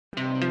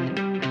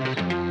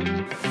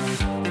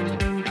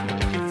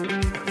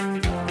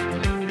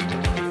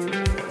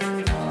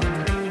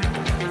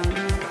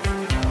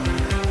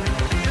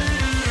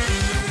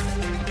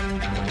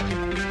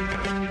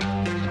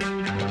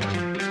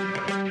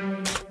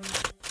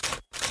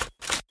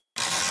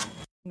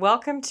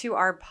Welcome to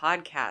our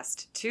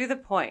podcast, To the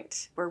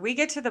Point, where we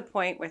get to the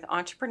point with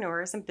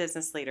entrepreneurs and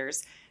business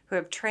leaders who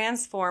have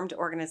transformed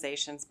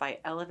organizations by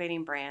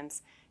elevating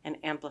brands and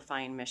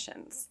amplifying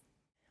missions.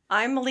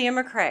 I'm Melea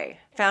McRae,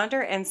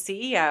 founder and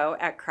CEO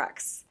at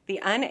Crux, the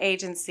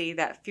unagency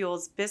that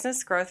fuels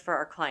business growth for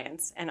our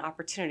clients and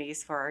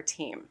opportunities for our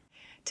team.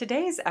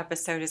 Today's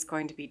episode is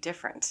going to be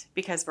different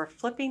because we're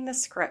flipping the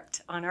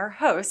script on our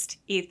host,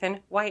 Ethan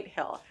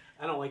Whitehill.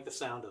 I don't like the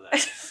sound of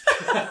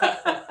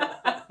that.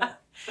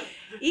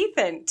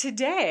 Ethan,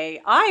 today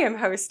I am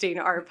hosting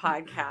our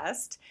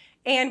podcast,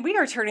 and we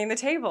are turning the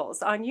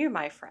tables on you,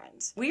 my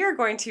friend. We are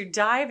going to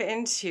dive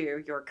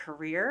into your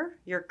career,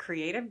 your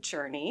creative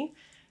journey,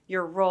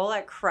 your role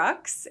at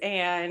Crux,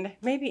 and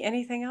maybe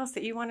anything else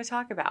that you want to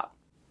talk about.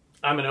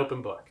 I'm an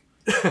open book.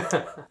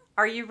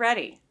 Are you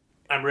ready?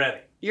 I'm ready.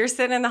 You're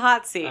sitting in the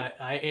hot seat.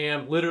 I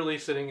am literally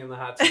sitting in the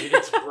hot seat.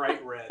 It's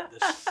bright red,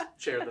 this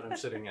chair that I'm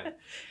sitting in.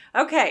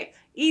 Okay,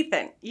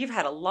 Ethan, you've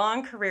had a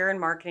long career in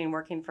marketing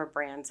working for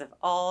brands of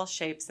all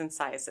shapes and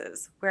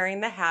sizes, wearing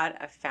the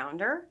hat of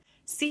founder,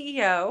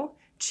 CEO,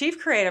 chief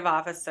creative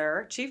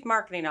officer, chief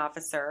marketing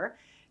officer.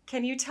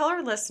 Can you tell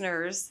our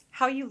listeners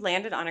how you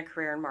landed on a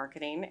career in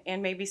marketing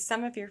and maybe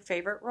some of your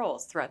favorite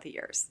roles throughout the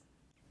years?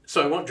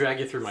 So I won't drag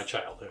you through my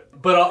childhood,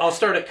 but I'll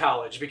start at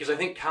college because I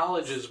think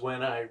college is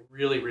when I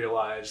really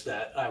realized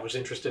that I was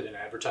interested in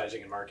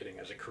advertising and marketing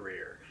as a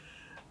career.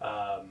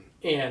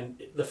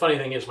 And the funny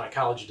thing is my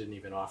college didn't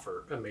even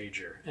offer a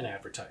major in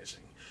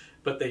advertising,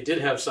 but they did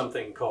have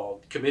something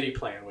called Committee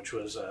Plan, which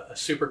was a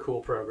super cool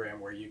program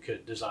where you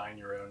could design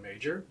your own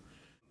major,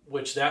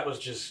 which that was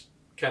just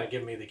kind of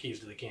giving me the keys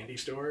to the candy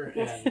store.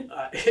 And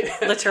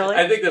literally,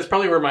 I think that's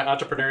probably where my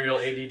entrepreneurial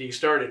ADD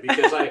started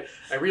because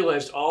I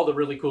realized all the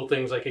really cool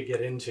things I could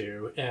get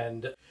into.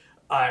 And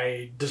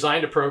I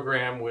designed a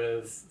program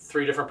with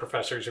 3 different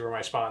professors who were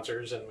my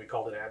sponsors, and we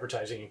called it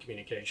Advertising and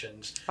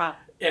Communications. Wow.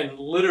 And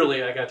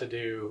literally I got to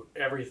do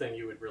everything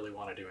you would really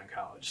want to do in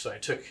college. So I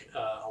took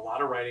a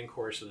lot of writing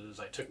courses,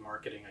 I took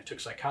marketing, I took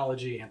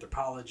psychology,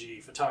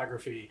 anthropology,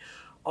 photography,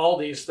 all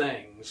these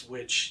things,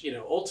 which,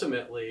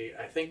 ultimately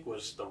I think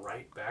was the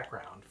right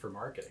background for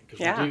marketing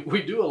because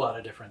we do a lot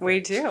of different things. We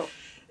do.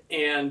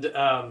 And,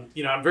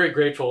 I'm very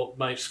grateful.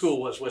 My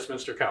school was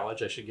Westminster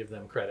College. I should give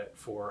them credit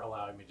for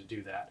allowing me to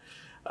do that.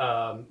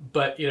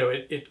 But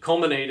it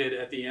culminated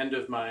at the end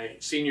of my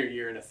senior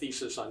year in a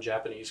thesis on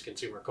Japanese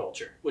consumer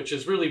culture, which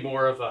is really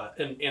more of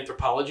an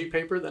anthropology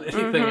paper than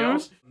anything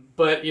else.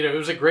 But, it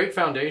was a great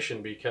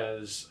foundation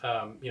because,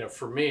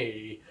 for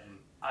me,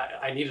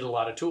 I needed a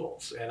lot of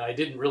tools, and I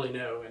didn't really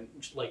know, and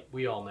like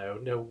we all know,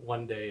 no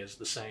one day is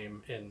the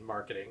same in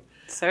marketing.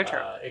 So true.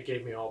 It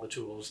gave me all the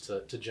tools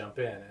to jump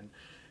in. And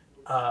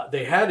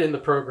they had in the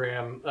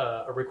program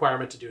a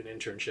requirement to do an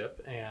internship,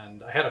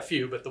 and I had a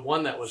few, but the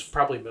one that was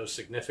probably most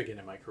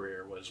significant in my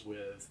career was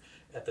with,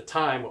 at the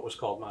time, what was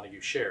called Montague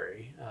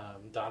Sherry.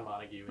 Don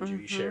Montague and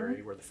Judy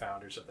Sherry were the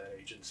founders of that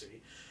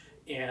agency.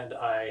 And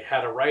I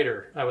had a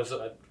writer, I was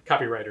a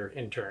copywriter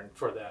intern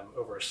for them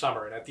over a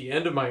summer. And at the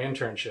end of my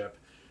internship,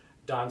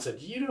 Don said,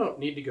 "You don't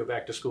need to go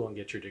back to school and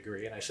get your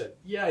degree." And I said,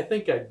 "Yeah, I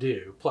think I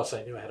do." Plus,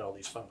 I knew I had all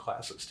these fun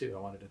classes, too, I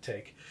wanted to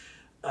take.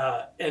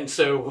 And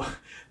so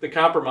the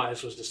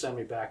compromise was to send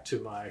me back to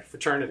my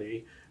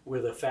fraternity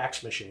with a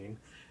fax machine.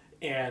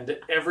 And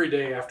every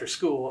day after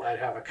school, I'd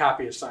have a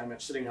copy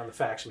assignment sitting on the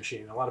fax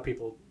machine. A lot of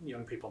people,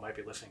 young people might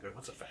be listening going,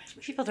 "What's a fax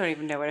machine?" People don't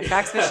even know what a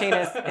fax machine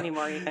is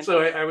anymore, Ethan. So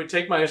I would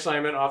take my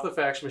assignment off the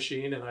fax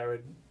machine and I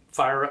would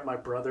fire up my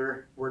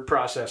Brother word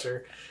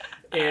processor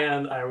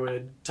and I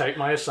would type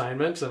my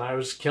assignments, and I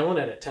was killing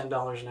it at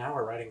 $10 an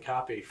hour writing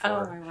copy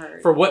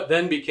for what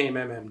then became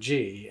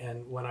MMG.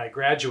 And when I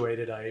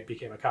graduated, I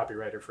became a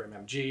copywriter for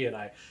MMG, and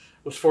I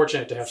was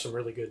fortunate to have some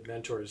really good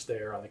mentors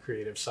there on the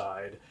creative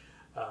side.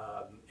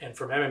 And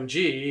from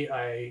MMG,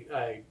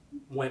 I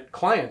went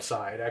client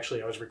side.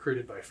 Actually, I was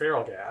recruited by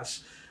Feral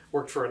Gas,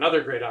 worked for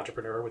another great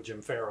entrepreneur with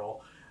Jim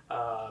Farrell,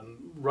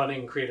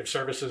 running creative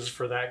services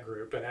for that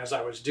group. And as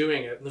I was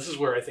doing it, and this is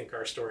where I think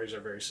our stories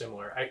are very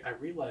similar, I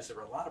realized there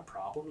were a lot of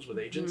problems with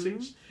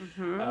agencies.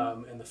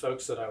 And the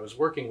folks that I was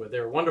working with, they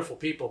were wonderful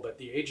people, but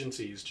the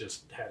agencies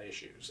just had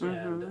issues.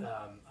 And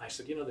I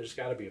said, there's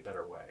got to be a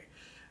better way.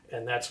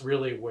 And that's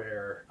really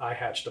where I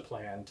hatched a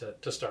plan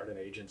to start an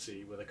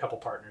agency with a couple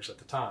partners at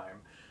the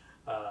time,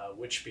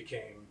 which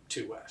became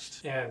 2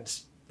 West. And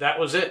that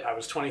was it. I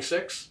was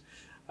 26.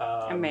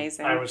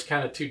 Amazing. I was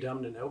kind of too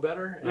dumb to know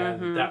better,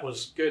 and that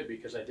was good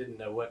because I didn't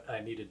know what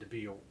I needed to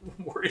be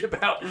worried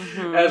about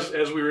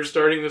as we were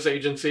starting this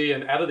agency.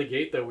 And out of the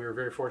gate, though, we were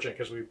very fortunate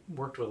because we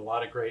worked with a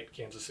lot of great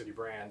Kansas City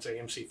brands,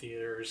 AMC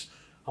Theaters,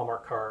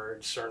 Hallmark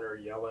Cards,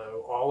 Cerner,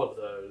 Yellow, all of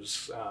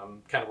those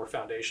kind of were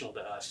foundational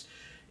to us.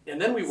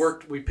 And then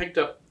we picked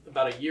up,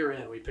 about a year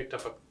in, we picked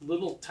up a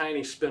little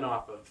tiny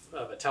spin-off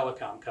of a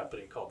telecom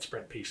company called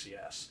Sprint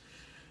PCS.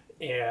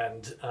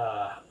 And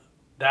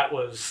that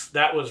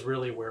was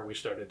really where we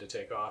started to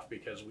take off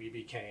because we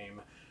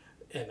became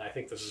and I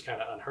think this is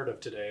kind of unheard of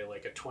today,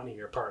 like a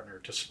 20-year partner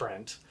to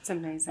Sprint. It's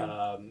amazing.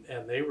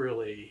 And they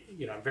really,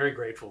 I'm very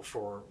grateful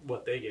for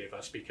what they gave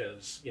us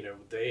because,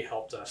 they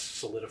helped us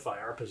solidify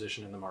our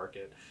position in the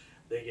market.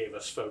 They gave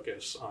us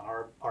focus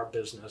on our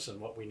business and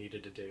what we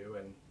needed to do,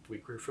 and we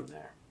grew from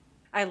there.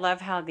 I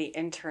love how the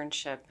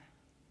internship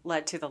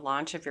led to the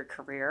launch of your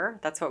career.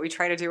 That's what we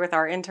try to do with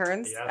our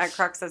interns at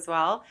Crux as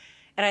well.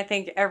 And I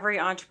think every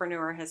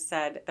entrepreneur has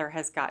said there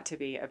has got to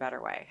be a better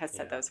way, has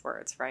said those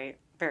words, right?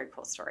 Very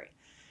cool story.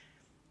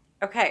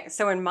 Okay,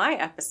 so in my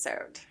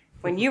episode,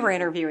 when you were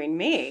interviewing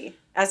me,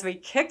 as we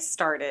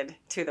kick-started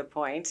To the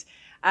Point,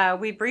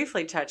 we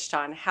briefly touched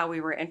on how we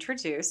were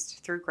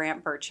introduced through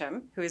Grant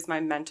Burcham, who is my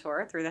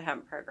mentor through the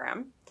hemp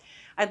program.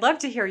 I'd love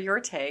to hear your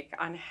take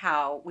on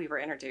how we were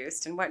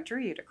introduced and what drew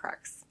you to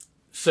Crux.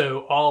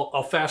 So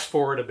I'll fast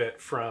forward a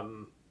bit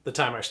from the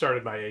time I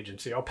started my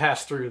agency. I'll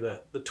pass through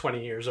the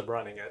 20 years of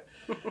running it.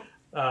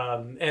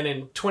 And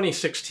in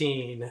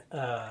 2016,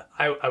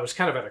 I was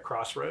kind of at a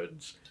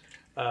crossroads.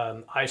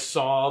 I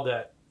saw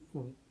that,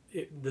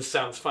 this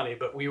sounds funny,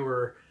 but we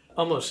were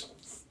almost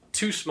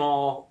too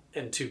small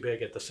and too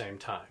big at the same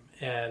time.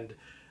 And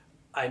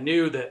I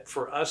knew that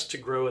for us to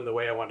grow in the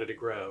way I wanted to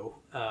grow,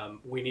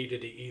 we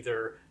needed to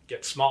either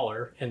get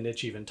smaller and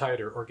niche even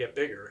tighter or get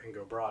bigger and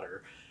go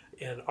broader.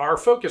 And our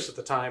focus at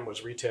the time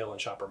was retail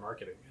and shopper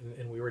marketing.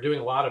 And we were doing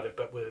a lot of it,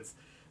 but with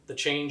the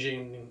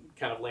changing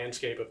kind of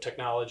landscape of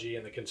technology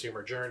and the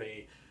consumer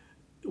journey,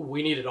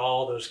 we needed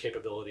all those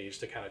capabilities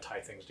to kind of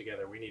tie things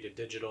together. We needed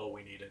digital,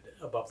 we needed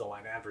above the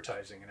line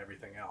advertising and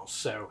everything else.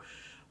 So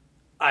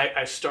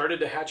I started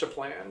to hatch a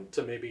plan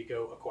to maybe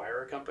go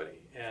acquire a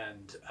company.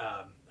 And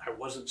I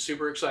wasn't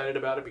super excited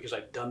about it because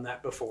I'd done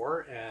that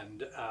before,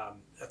 and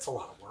that's a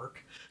lot of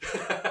work.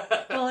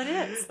 Well, it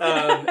is.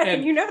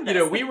 And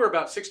this. we were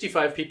about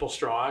 65 people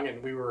strong,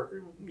 and we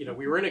were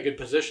in a good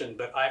position.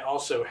 But I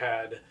also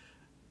had,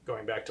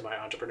 going back to my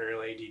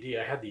entrepreneurial ADD,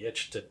 I had the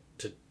itch to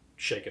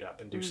shake it up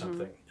and do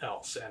something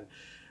else. And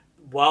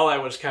while I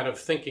was kind of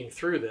thinking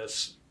through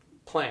this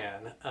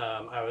plan,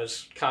 I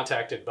was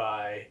contacted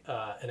by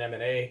an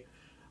M&A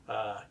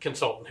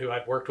consultant who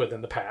I'd worked with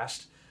in the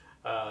past,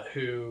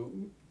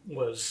 who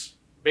was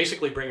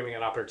basically bringing me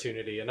an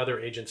opportunity. Another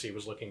agency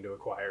was looking to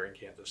acquire in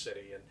Kansas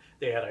City, and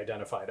they had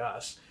identified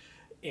us.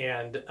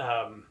 And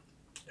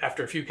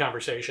after a few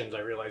conversations, I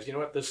realized,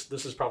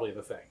 this is probably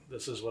the thing.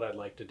 This is what I'd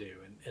like to do.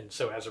 And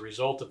so as a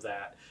result of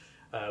that,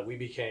 we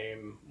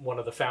became one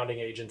of the founding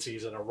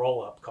agencies in a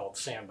roll-up called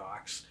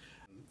Sandbox.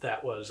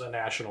 That was a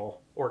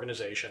national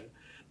organization.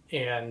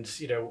 And,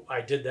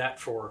 I did that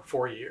for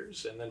 4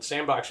 years. And then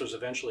Sandbox was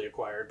eventually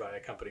acquired by a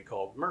company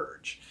called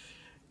Merge.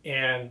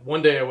 And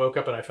one day I woke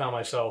up and I found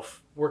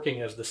myself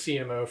working as the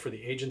CMO for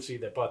the agency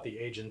that bought the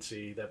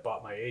agency that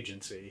bought my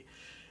agency.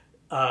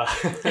 And,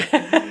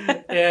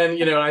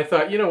 I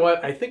thought,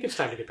 what? I think it's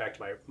time to get back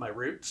to my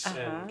roots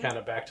and kind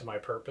of back to my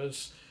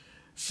purpose.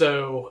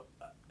 So,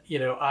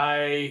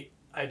 I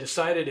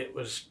decided it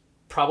was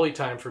probably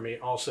time for me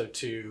also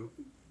to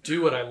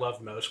do what I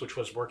loved most, which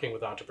was working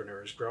with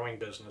entrepreneurs, growing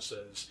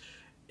businesses,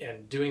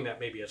 and doing that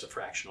maybe as a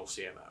fractional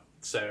CMO.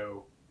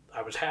 So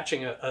I was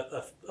hatching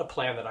a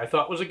plan that I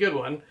thought was a good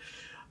one.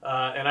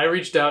 And I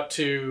reached out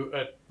to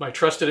my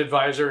trusted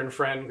advisor and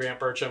friend, Grant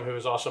Burcham, who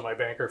was also my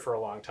banker for a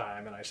long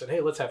time. And I said,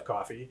 hey, let's have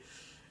coffee.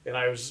 And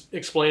I was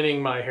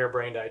explaining my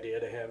harebrained idea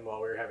to him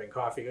while we were having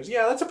coffee. He goes,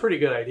 yeah, that's a pretty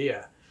good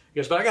idea. He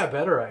goes, but I got a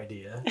better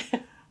idea.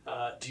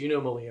 Do you know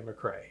Melea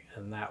McRae?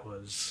 And that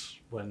was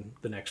when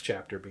the next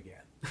chapter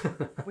began.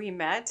 We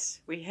met,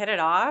 we hit it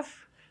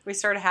off, we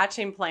started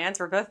hatching plans.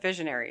 We're both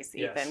visionaries,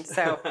 Ethan. Yes.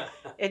 So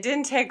it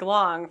didn't take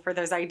long for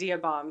those idea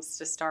bombs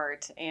to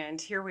start. And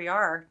here we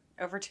are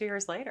over 2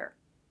 years later.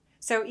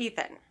 So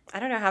Ethan, I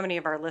don't know how many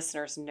of our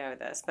listeners know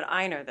this, but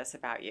I know this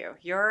about you.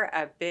 You're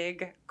a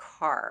big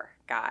car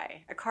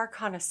guy, a car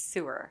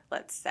connoisseur,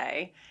 let's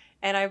say.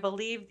 And I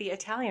believe the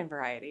Italian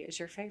variety is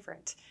your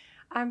favorite.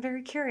 I'm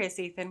very curious,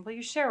 Ethan. Will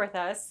you share with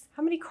us,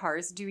 how many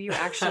cars do you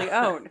actually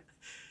own?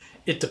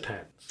 It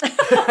depends.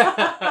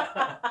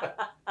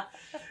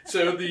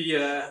 So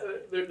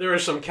there are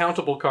some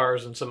countable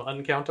cars and some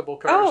uncountable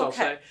cars, I'll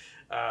say.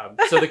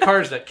 So the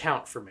cars that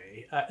count for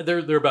me,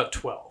 they're about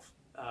 12.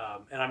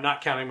 And I'm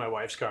not counting my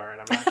wife's car,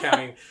 and I'm not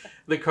counting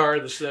the car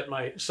that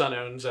my son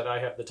owns that I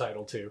have the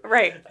title to.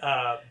 Right.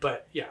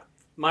 But yeah,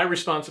 my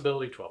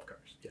responsibility, 12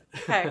 cars. Yeah.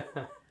 Okay.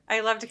 I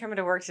love to come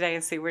into work today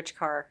and see which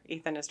car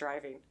Ethan is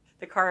driving,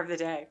 the car of the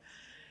day.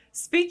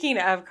 Speaking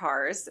of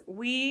cars,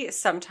 we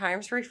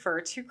sometimes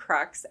refer to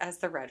Crux as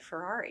the red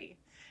Ferrari.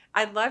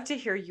 I'd love to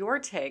hear your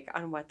take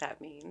on what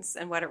that means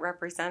and what it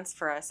represents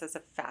for us as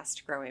a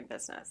fast-growing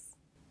business.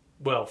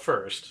 Well,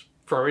 first,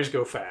 Ferraris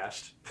go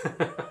fast,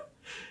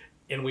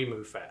 and we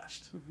move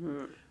fast.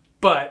 Mm-hmm.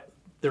 But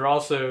they're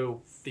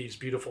also these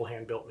beautiful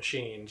hand-built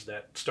machines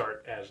that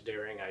start as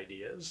daring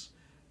ideas.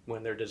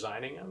 When they're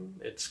designing them,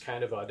 it's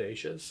kind of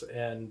audacious.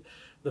 And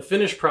the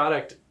finished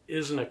product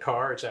isn't a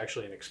car, it's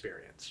actually an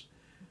experience.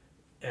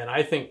 And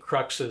I think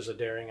Crux is a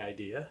daring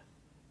idea.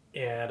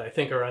 And I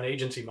think our own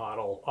agency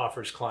model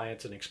offers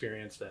clients an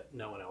experience that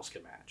no one else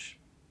can match.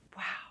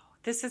 Wow.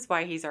 This is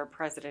why he's our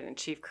president and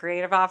chief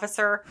creative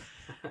officer.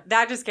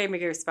 That just gave me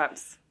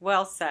goosebumps.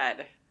 Well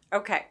said.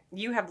 Okay.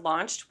 You have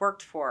launched,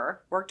 worked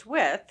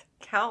with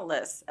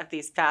countless of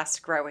these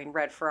fast-growing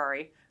Red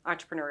Ferrari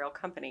entrepreneurial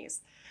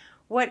companies.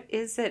 What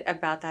is it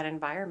about that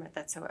environment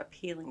that's so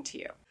appealing to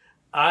you?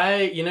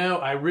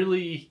 I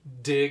really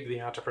dig the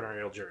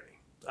entrepreneurial journey.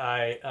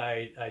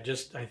 I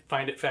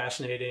find it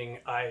fascinating.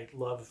 I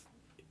love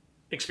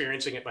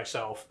experiencing it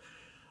myself.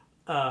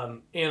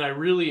 And I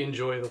really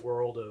enjoy the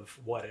world of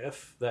what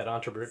if that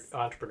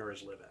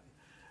entrepreneurs live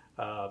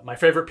in. My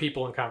favorite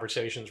people and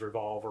conversations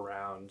revolve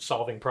around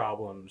solving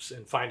problems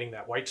and finding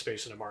that white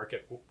space in a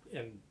market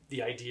and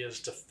the ideas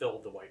to fill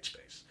the white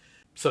space.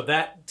 So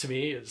that to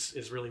me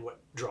is really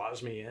what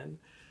draws me in.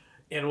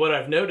 And what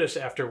I've noticed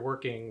after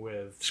working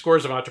with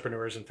scores of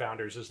entrepreneurs and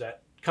founders is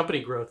that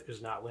company growth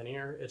is not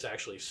linear. It's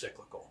actually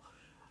cyclical.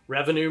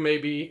 Revenue may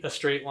be a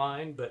straight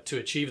line, but to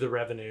achieve the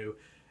revenue,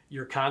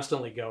 you're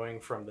constantly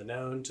going from the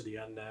known to the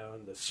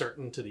unknown, the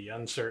certain to the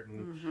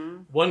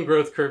uncertain, one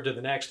growth curve to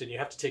the next, and you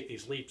have to take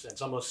these leaps, and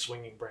it's almost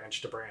swinging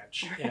branch to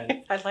branch. Right.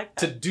 And I like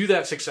that. To do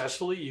that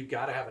successfully, you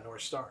got to have a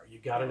North Star. You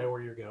got to know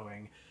where you're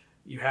going.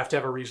 You have to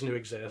have a reason to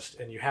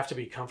exist, and you have to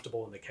be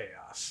comfortable in the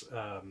chaos.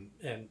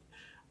 And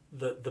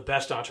the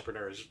best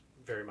entrepreneurs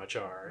very much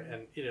are.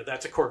 And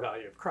that's a core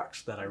value of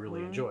Crux that I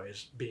really enjoy,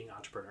 is being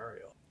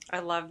entrepreneurial. I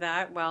love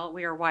that. Well,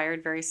 we are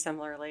wired very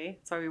similarly.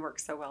 That's why we work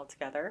so well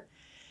together.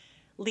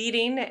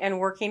 Leading and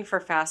working for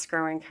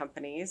fast-growing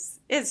companies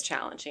is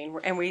challenging.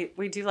 And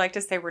we do like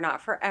to say we're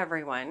not for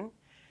everyone,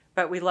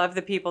 but we love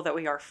the people that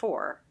we are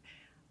for.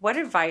 What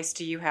advice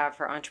do you have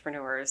for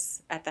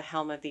entrepreneurs at the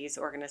helm of these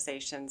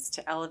organizations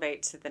to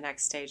elevate to the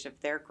next stage of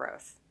their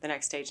growth, the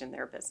next stage in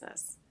their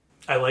business?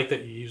 I like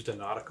that you used a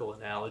nautical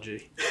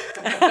analogy.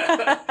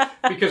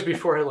 Because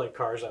before I like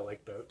cars, I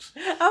like boats.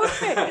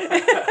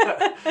 Okay.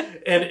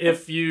 And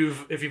if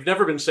you've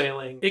never been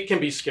sailing, it can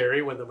be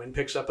scary when the wind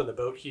picks up and the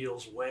boat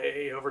heels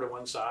way over to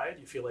one side.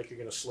 You feel like you're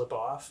going to slip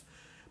off.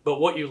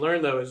 But what you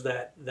learn, though, is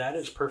that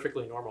is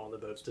perfectly normal, and the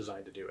boat's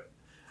designed to do it.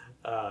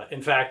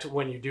 In fact,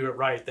 when you do it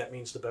right, that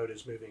means the boat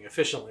is moving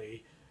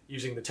efficiently,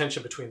 using the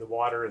tension between the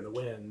water and the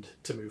wind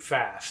to move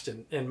fast.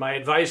 And my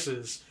advice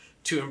is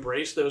to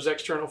embrace those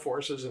external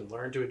forces and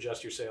learn to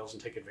adjust your sails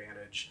and take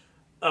advantage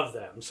of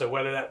them. So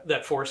whether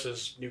that force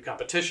is new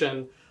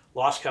competition,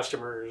 lost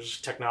customers,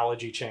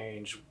 technology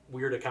change,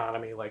 weird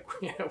economy like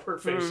we're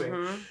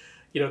facing,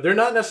 they're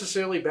not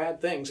necessarily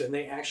bad things, and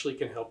they actually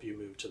can help you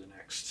move to the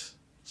next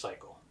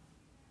cycle.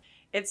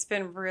 It's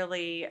been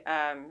really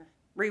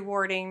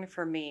rewarding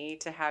for me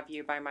to have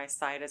you by my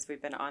side as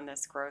we've been on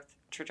this growth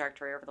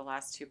trajectory over the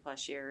last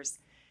 2+ years.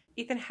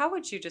 Ethan, how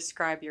would you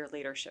describe your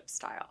leadership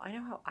style? I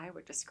know how I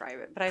would describe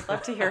it, but I'd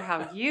love to hear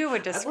how you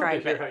would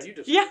describe it. How you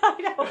describe Yeah,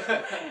 I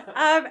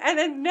know. And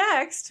then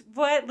next,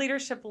 what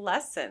leadership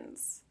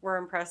lessons were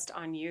impressed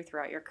on you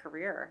throughout your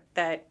career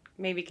that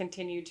maybe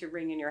continue to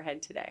ring in your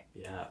head today?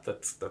 Yeah,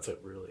 that's a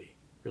really,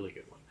 really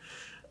good one.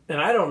 And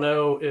I don't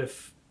know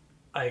if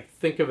I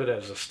think of it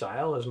as a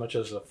style as much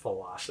as a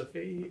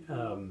philosophy.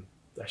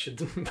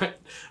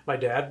 My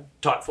dad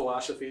taught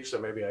philosophy, so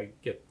maybe I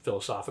get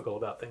philosophical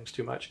about things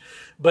too much.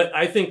 But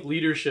I think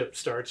leadership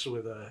starts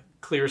with a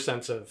clear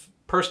sense of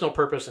personal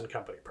purpose and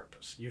company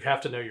purpose. You have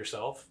to know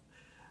yourself,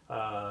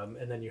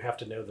 and then you have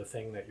to know the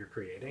thing that you're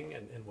creating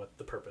and what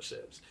the purpose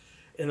is.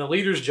 And the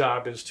leader's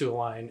job is to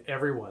align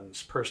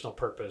everyone's personal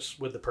purpose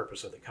with the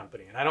purpose of the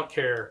company. And I don't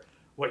care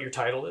what your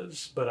title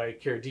is, but I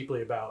care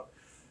deeply about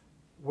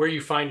where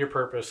you find your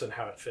purpose and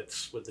how it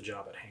fits with the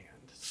job at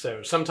hand.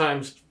 So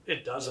sometimes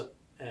it doesn't.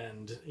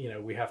 And,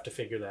 we have to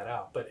figure that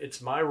out. But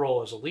it's my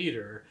role as a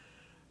leader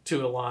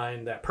to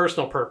align that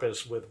personal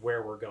purpose with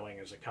where we're going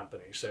as a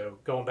company. So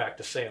going back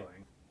to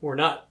sailing, we're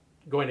not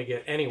going to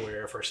get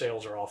anywhere if our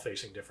sails are all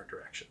facing different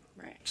direction.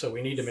 Right. So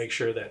we need to make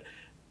sure that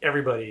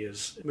everybody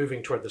is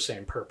moving toward the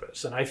same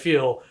purpose. And I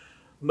feel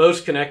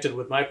most connected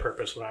with my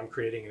purpose when I'm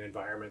creating an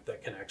environment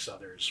that connects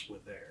others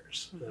with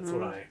theirs. That's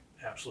what I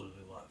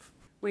absolutely love.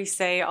 We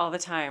say all the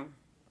time,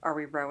 are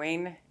we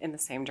rowing in the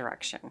same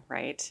direction,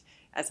 right?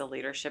 As a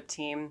leadership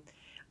team,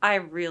 I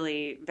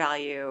really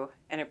value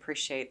and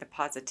appreciate the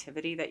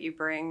positivity that you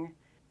bring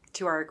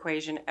to our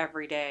equation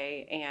every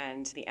day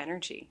and the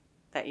energy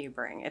that you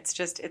bring.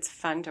 It's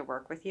fun to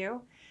work with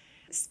you.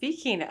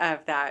 Speaking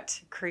of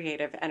that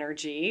creative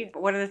energy,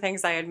 one of the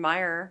things I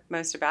admire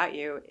most about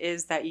you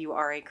is that you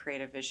are a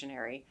creative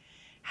visionary.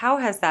 How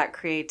has that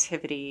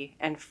creativity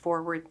and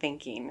forward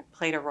thinking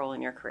played a role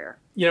in your career?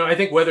 I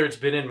think whether it's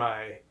been in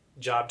my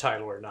job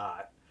title or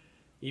not,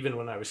 even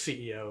when I was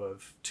CEO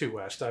of 2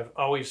 West, I've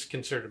always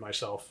considered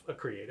myself a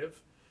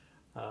creative.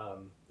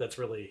 That's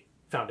really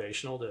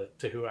foundational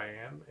to who I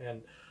am.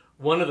 And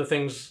one of the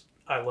things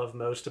I love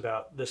most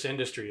about this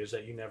industry is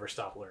that you never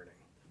stop learning.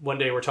 One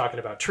day we're talking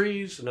about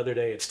trees, another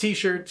day it's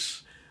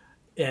t-shirts,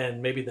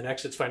 and maybe the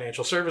next it's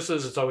financial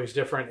services. It's always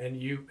different. And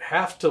you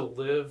have to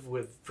live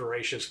with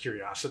voracious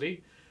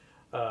curiosity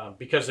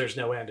because there's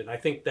no end. And I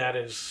think that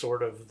is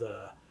sort of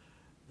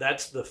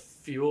that's the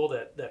fuel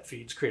that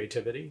feeds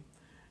creativity.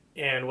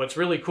 And what's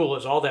really cool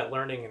is all that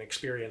learning and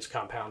experience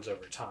compounds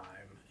over time.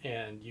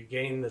 And you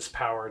gain this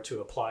power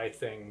to apply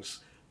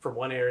things from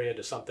one area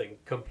to something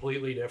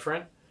completely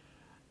different.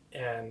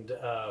 And,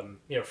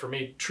 for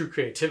me, true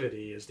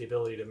creativity is the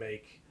ability to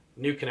make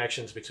new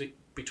connections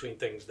between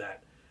things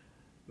that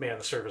may on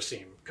the surface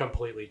seem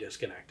completely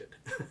disconnected.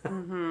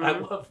 Mm-hmm.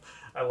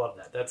 I love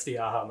that. That's the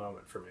aha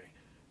moment for me.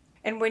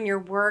 And when your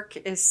work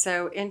is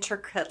so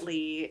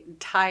intricately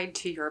tied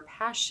to your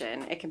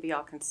passion, it can be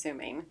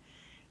all-consuming.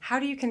 How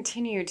do you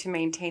continue to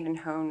maintain and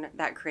hone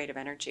that creative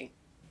energy?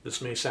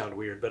 This may sound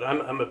weird, but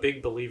I'm a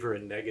big believer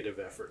in negative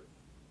effort.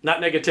 Not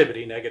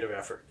negativity, negative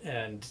effort.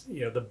 And,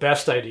 the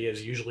best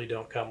ideas usually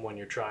don't come when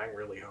you're trying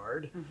really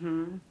hard.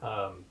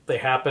 Mm-hmm. They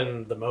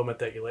happen the moment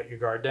that you let your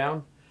guard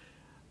down.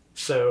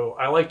 So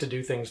I like to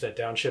do things that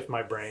downshift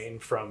my brain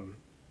from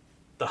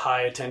the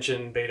high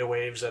attention beta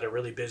waves that are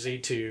really busy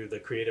to the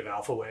creative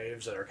alpha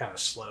waves that are kind of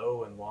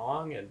slow and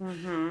long. And,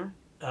 mm-hmm.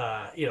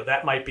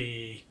 That might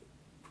be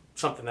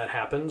something that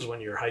happens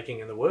when you're hiking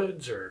in the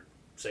woods or,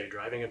 say,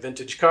 driving a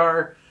vintage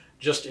car,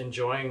 just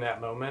enjoying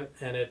that moment.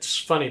 And it's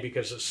funny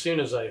because as soon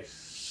as I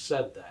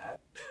said that,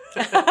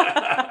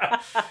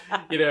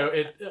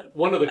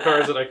 one of the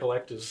cars that I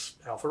collect is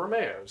Alfa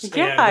Romeos.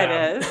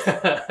 Yeah, it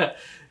is.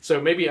 So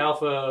maybe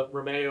Alfa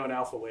Romeo and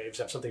Alpha Waves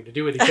have something to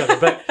do with each other.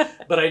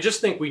 But I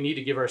just think we need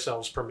to give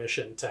ourselves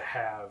permission to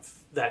have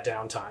that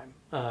downtime,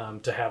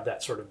 to have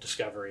that sort of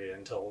discovery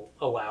and to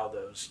allow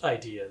those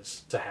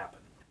ideas to happen.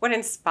 What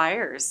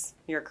inspires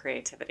your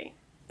creativity?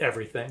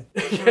 Everything.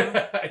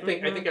 I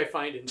think I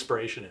find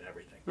inspiration in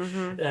everything,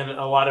 mm-hmm. and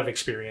a lot of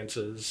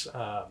experiences.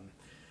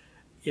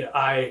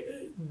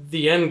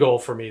 The end goal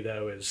for me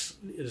though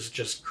is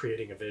just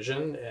creating a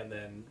vision and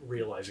then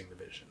realizing the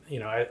vision.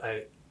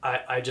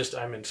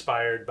 I'm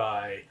inspired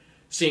by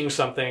seeing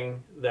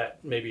something that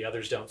maybe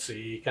others don't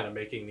see, kind of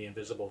making the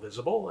invisible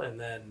visible, and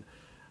then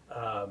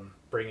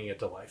bringing it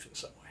to life in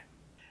some way.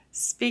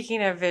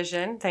 Speaking of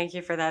vision, thank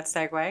you for that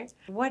segue.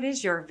 What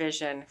is your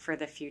vision for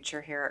the future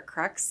here at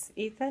Crux,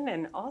 Ethan,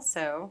 and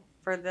also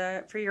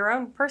for your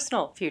own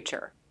personal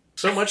future?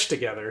 So much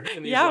together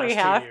in these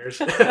last 2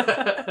 years.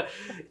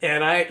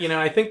 And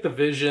I think the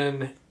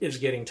vision is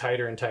getting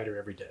tighter and tighter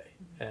every day.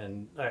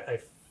 And I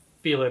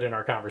feel it in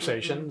our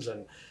conversations, mm-hmm.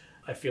 and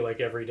I feel like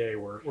every day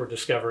we're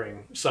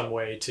discovering some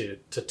way to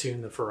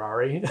tune the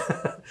Ferrari.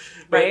 But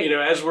right.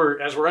 As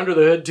we're under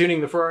the hood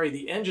tuning the Ferrari,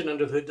 the engine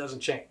under the hood doesn't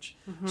change.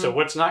 Mm-hmm. So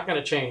what's not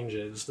going to change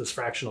is this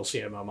fractional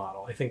CMO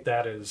model. I think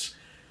that is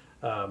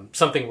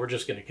something we're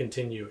just going to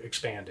continue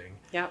expanding.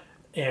 Yep.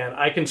 And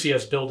I can see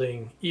us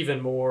building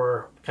even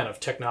more kind of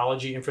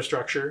technology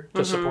infrastructure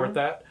to mm-hmm. support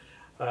that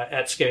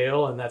at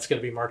scale, and that's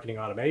going to be marketing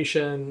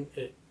automation.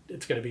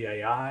 It's going to be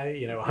AI.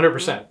 100%.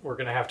 Mm-hmm. We're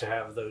going to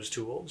have those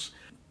tools.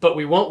 But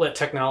we won't let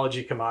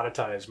technology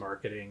commoditize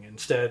marketing.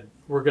 Instead,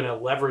 we're going to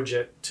leverage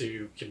it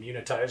to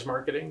communitize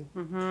marketing,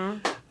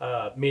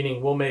 mm-hmm.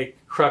 Meaning we'll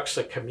make Crux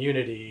a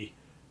community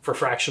for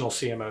fractional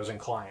CMOs and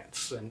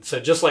clients. And so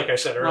just like I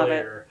said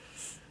earlier,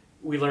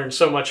 we learn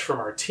so much from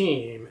our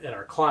team and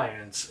our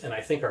clients, and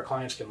I think our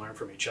clients can learn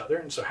from each other.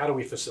 And so how do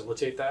we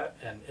facilitate that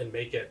and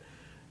make it,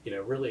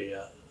 really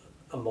a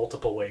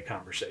multiple way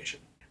conversation?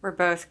 We're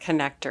both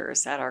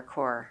connectors at our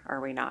core,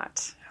 are we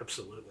not?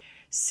 Absolutely.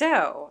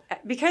 So,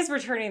 because we're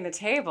turning the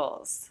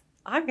tables,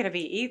 I'm going to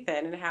be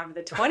Ethan and have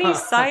the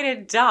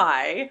 20-sided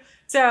die.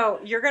 So,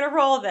 you're going to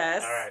roll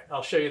this. All right.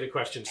 I'll show you the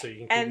question so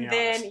you can keep me honest.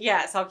 And then,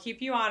 yes, I'll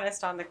keep you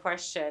honest on the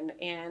question.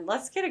 And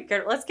let's get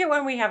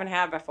one we haven't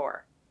had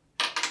before.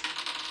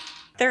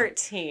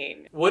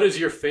 13. What is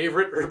your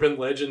favorite urban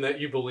legend that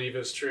you believe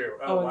is true?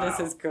 Oh, wow. This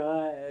is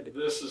good.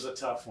 This is a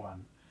tough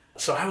one.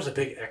 So, I was a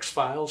big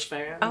X-Files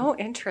fan. Oh,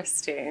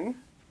 interesting.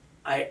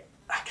 I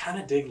kind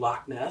of dig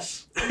Loch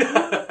Ness.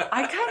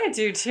 I kind of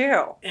do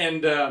too.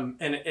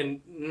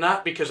 And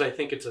not because I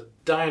think it's a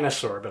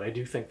dinosaur, but I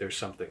do think there's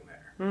something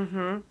there.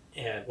 Mm-hmm.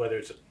 And whether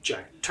it's a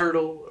giant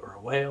turtle or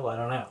a whale, I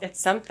don't know. It's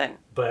something.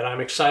 But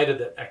I'm excited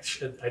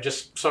that I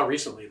just saw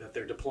recently that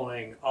they're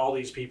deploying all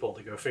these people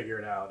to go figure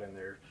it out, and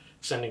they're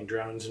sending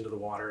drones into the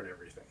water and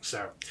everything.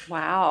 So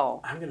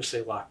wow, I'm going to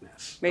say Loch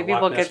Ness. Maybe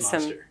we'll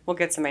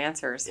get some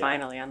answers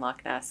finally on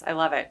Loch Ness. I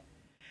love it.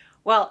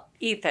 Well,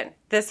 Ethan,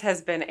 this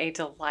has been a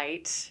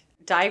delight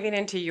diving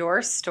into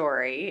your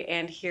story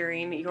and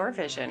hearing your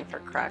vision for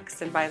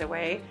Crux. And by the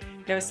way,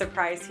 no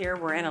surprise here,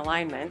 we're in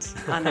alignment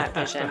on that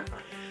vision.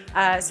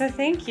 So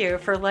thank you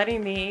for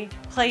letting me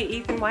play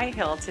Ethan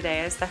Whitehill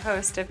today as the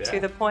host of To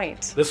The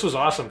Point. This was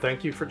awesome.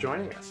 Thank you for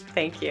joining us.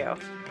 Thank you.